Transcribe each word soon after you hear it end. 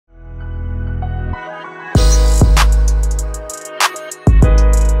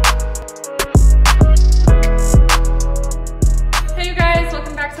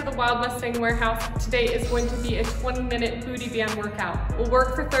Sing Warehouse. Today is going to be a 20-minute booty band workout. We'll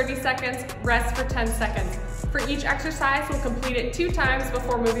work for 30 seconds, rest for 10 seconds. For each exercise, we'll complete it 2 times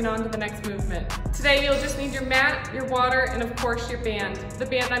before moving on to the next movement. Today, you'll just need your mat, your water, and of course, your band. The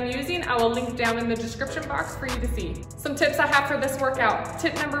band I'm using, I will link down in the description box for you to see. Some tips I have for this workout.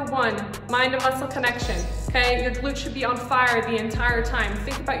 Tip number 1, mind and muscle connection. Okay, your glutes should be on fire the entire time.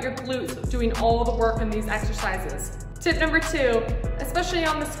 Think about your glutes doing all the work in these exercises. Tip number 2, especially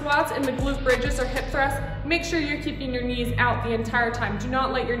on the squats and the glute bridges or hip thrusts, make sure you're keeping your knees out the entire time. Do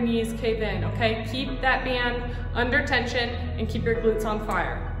not let your knees cave in, okay? Keep that band under tension and keep your glutes on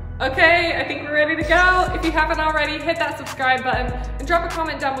fire. Okay, I think we're ready to go. If you haven't already, hit that subscribe button and drop a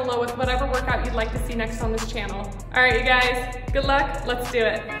comment down below with whatever workout you'd like to see next on this channel. All right, you guys, good luck. Let's do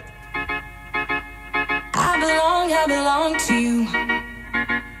it. I belong to you.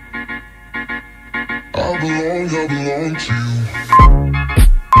 I belong to you.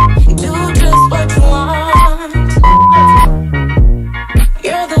 Do just what you want.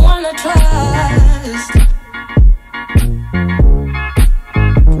 You're the one I trust,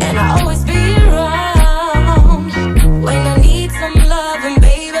 and I always be around when I need some loving,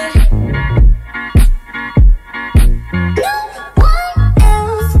 baby. No one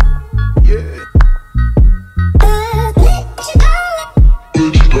else. Yeah. Let you down.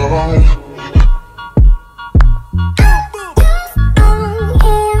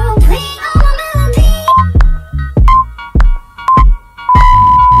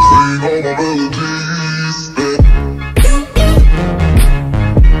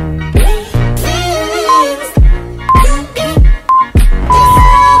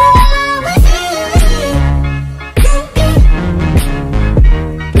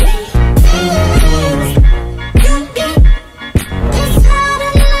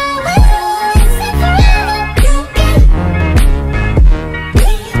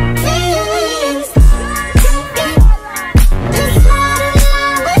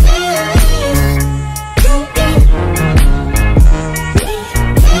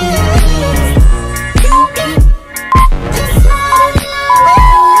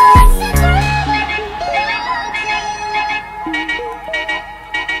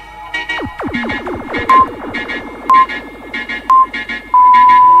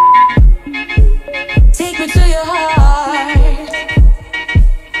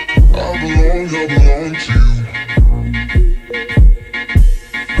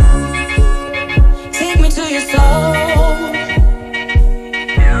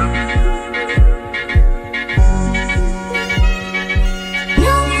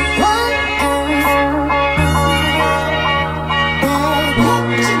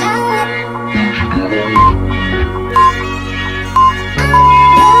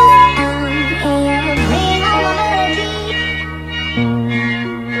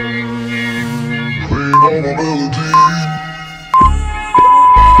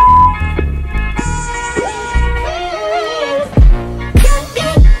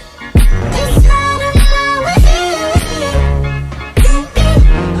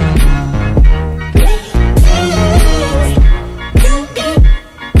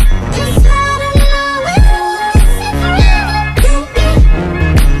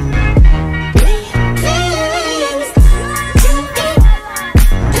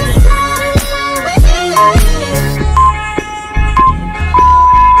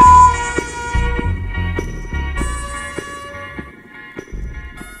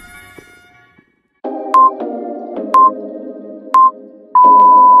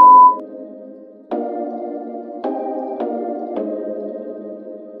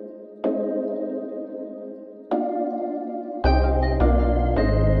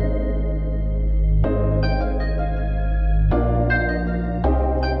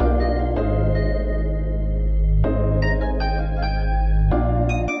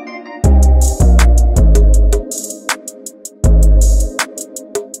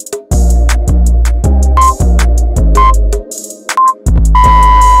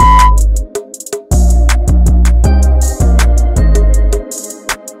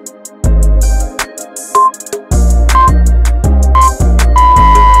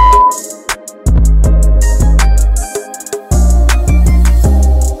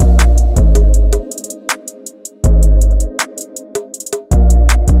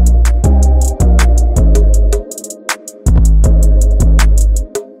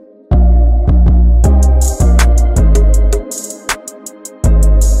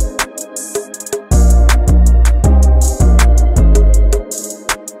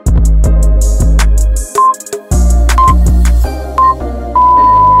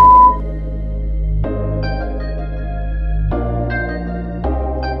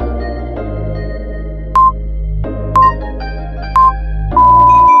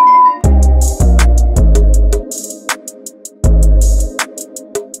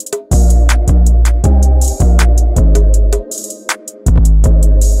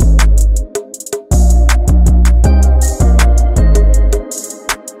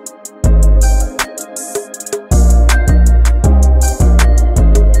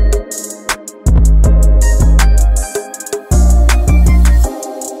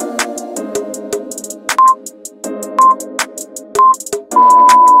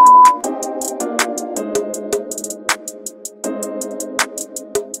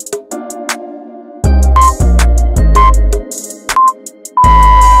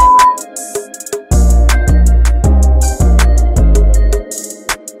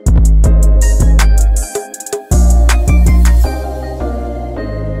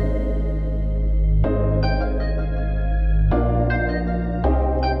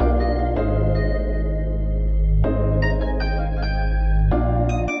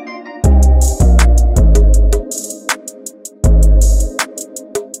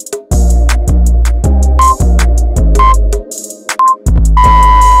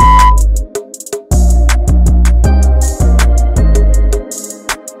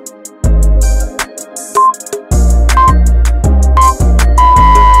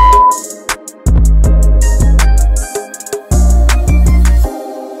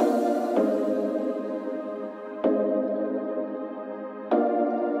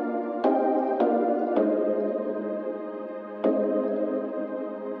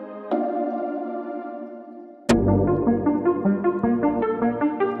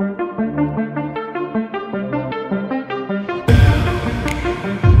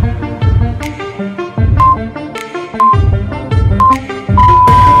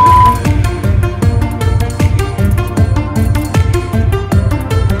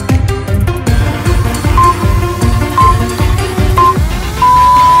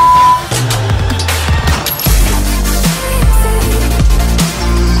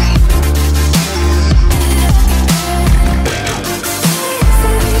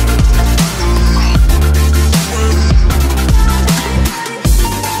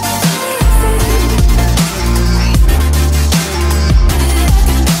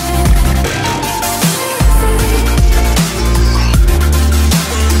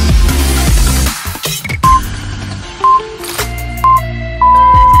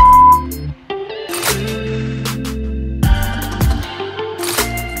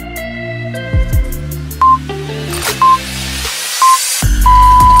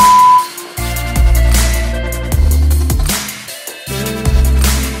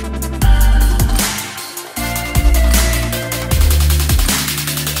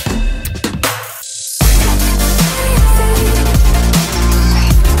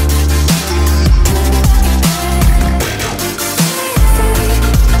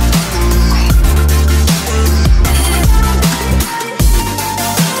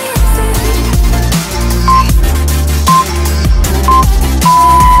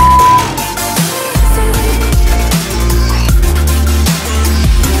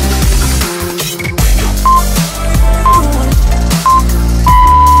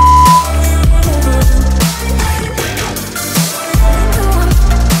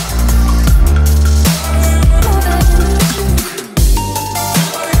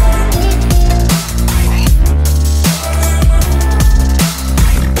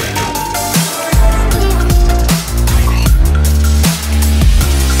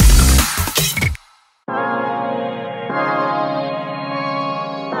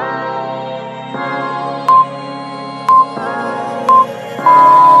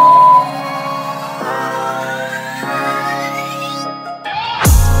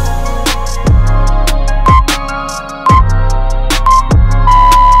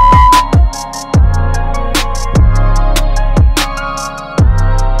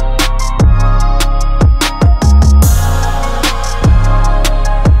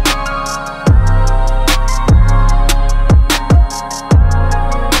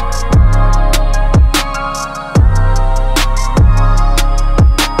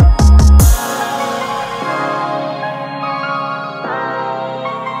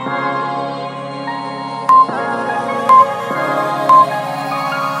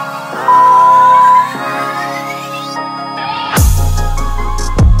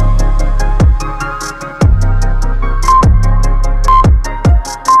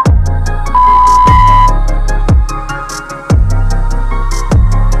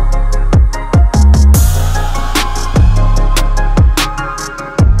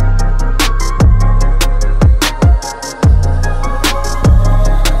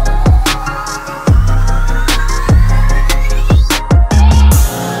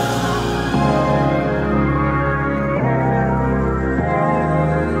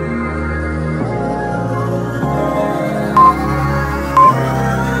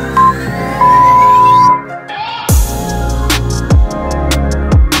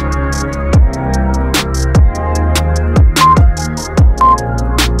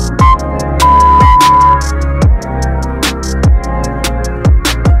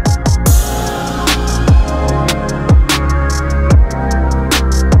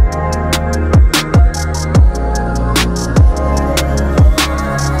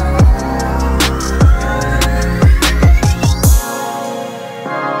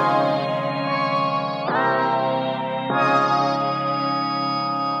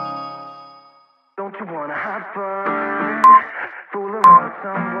 Don't you wanna have fun? Fool around with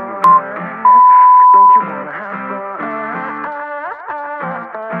someone. 'Cause don't you wanna have fun?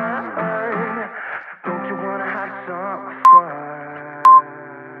 Don't you wanna have some fun?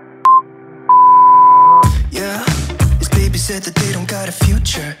 Yeah, his baby said that they don't got a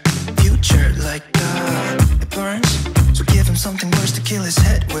future like that. It burns, so give him something worse to kill his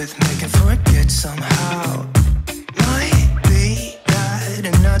head with, make him forget somehow. Might be that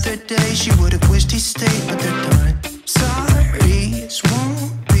another day she would have wished he stayed, but they're done. Sorry's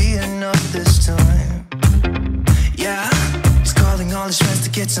won't be enough this time. Yeah, he's calling all his friends to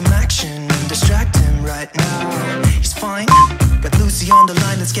get some action and distract him right now. He's fine, got Lucy on the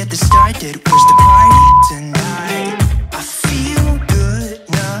line, let's get this started. Where's the party tonight? I feel good,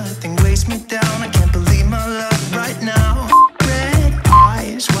 nothing weighs me down. I can't believe my luck right now. Red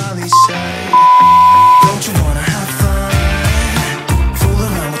eyes while he said, don't you wanna have fun? Fool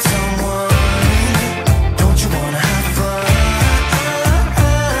around with someone. Don't you wanna have fun?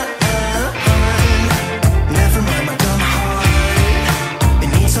 Never mind my dumb heart, it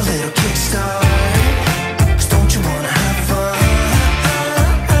needs a little kickstart. 'Cause don't you wanna have fun?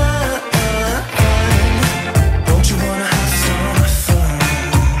 Don't you wanna have some fun?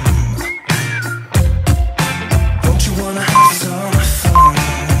 Don't you wanna have some fun?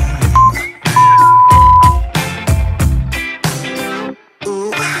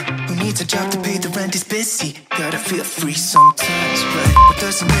 Ooh, who needs a job to pay the rent? He's busy. Gotta feel free sometimes, right? What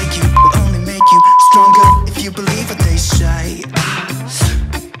doesn't make you will only make you stronger if you believe what they say.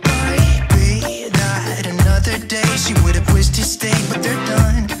 Might be that another day she would have wished he stayed, but they're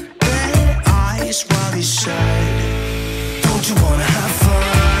done. Red eyes while he said, don't you wanna have fun?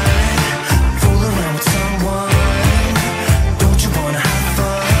 Fool around with someone. Don't you wanna have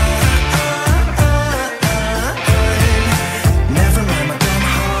fun? Never mind my dumb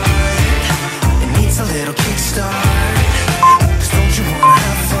heart, it needs a little kickstart. 'Cause don't you wanna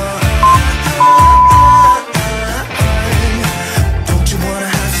have fun? Don't you wanna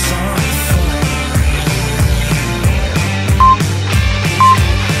have some fun?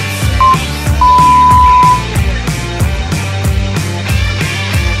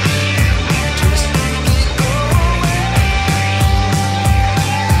 Just make it go away.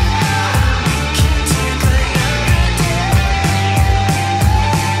 Can't take another day.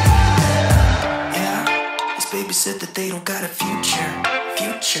 Yeah, his baby said that they don't got a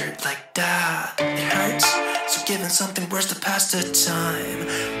future like that. It hurts, so give him something worse to pass the time.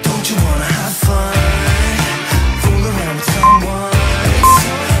 Don't you wanna have fun? Fool around with someone.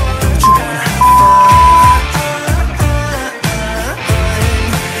 Don't you wanna have fun?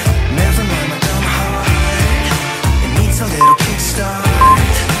 Never mind my dumb heart, it needs a little kickstart.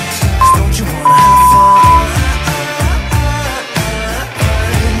 'Cause don't you wanna have fun?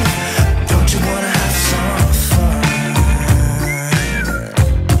 Don't you wanna have some fun?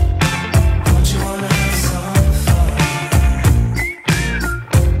 Don't you wanna have some fun?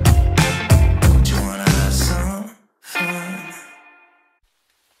 Don't you wanna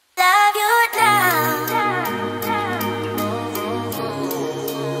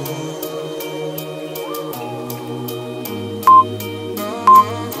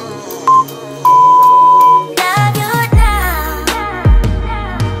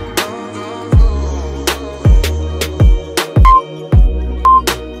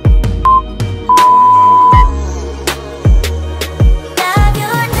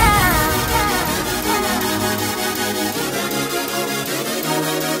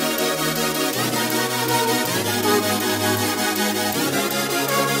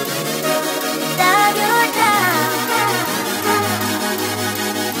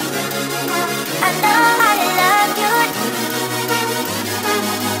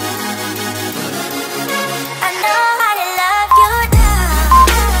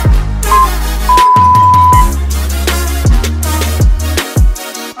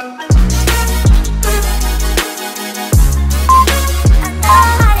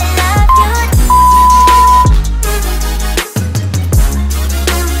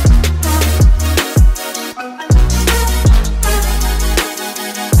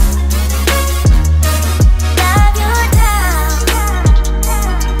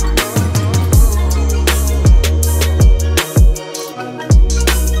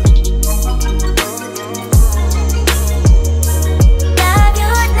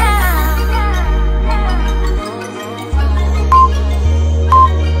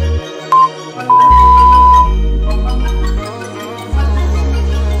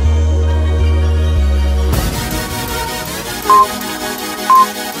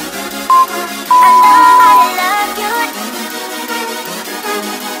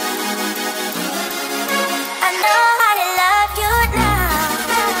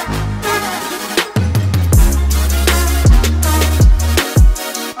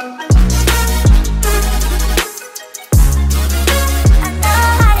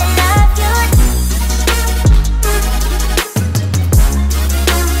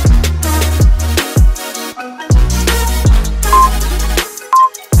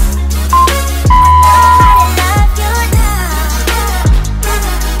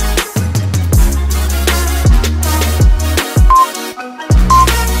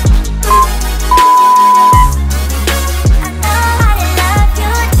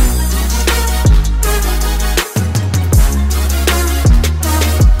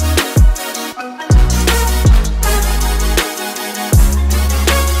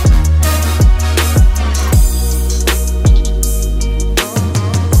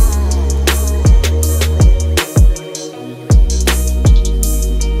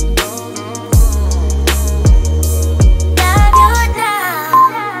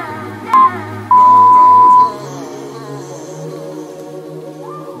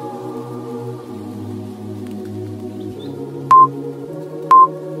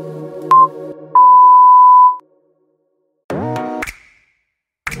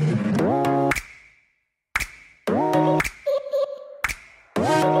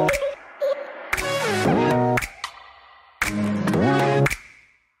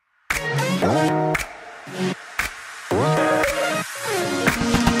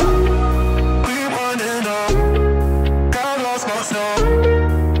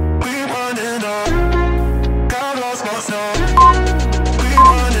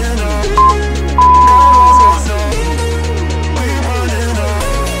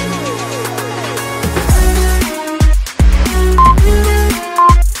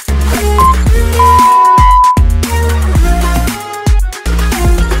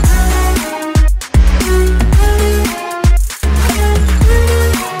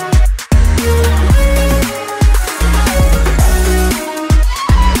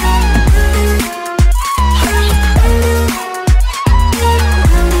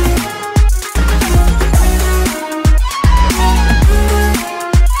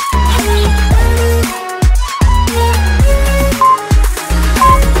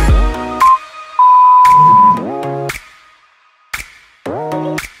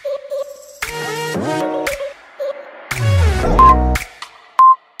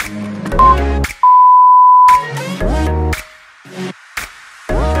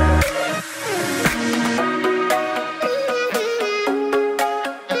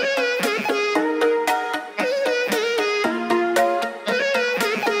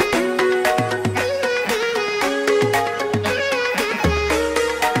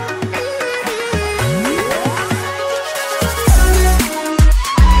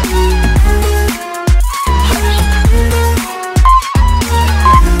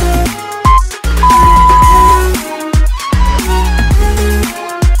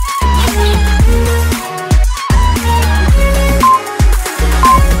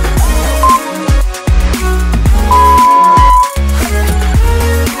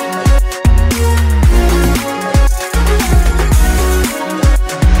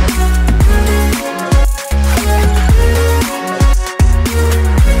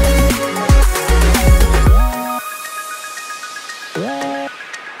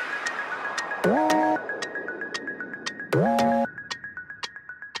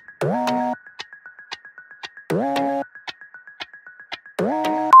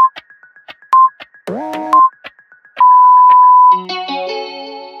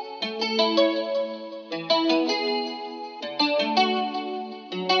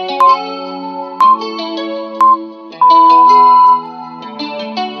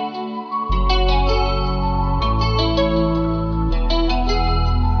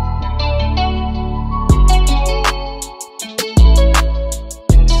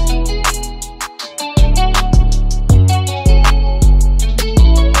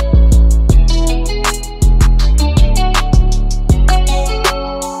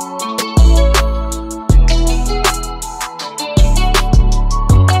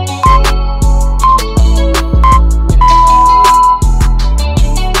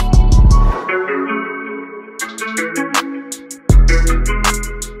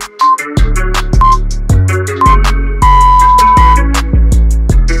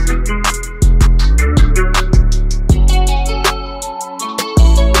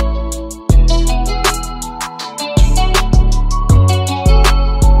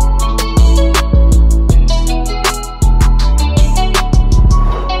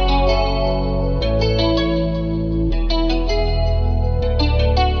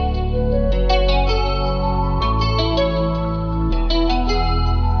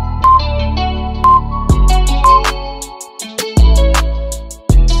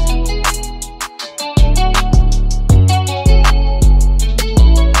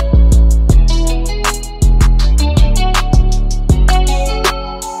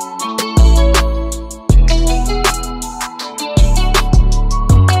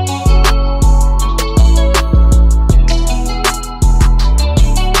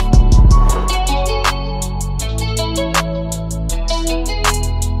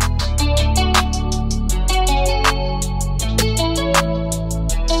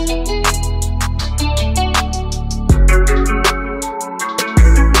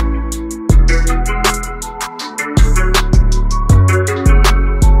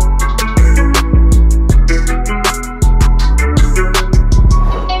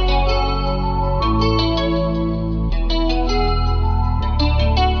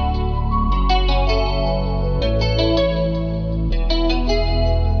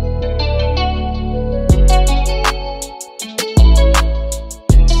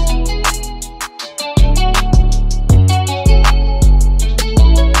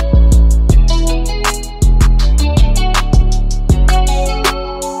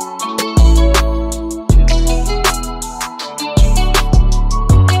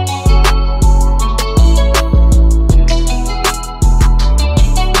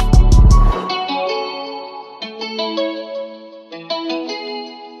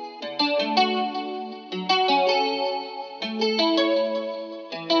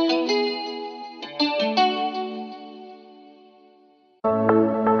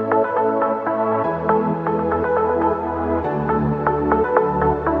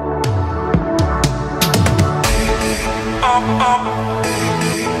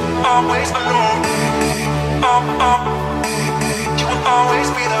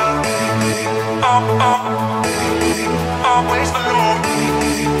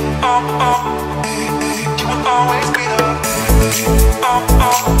You will always be there.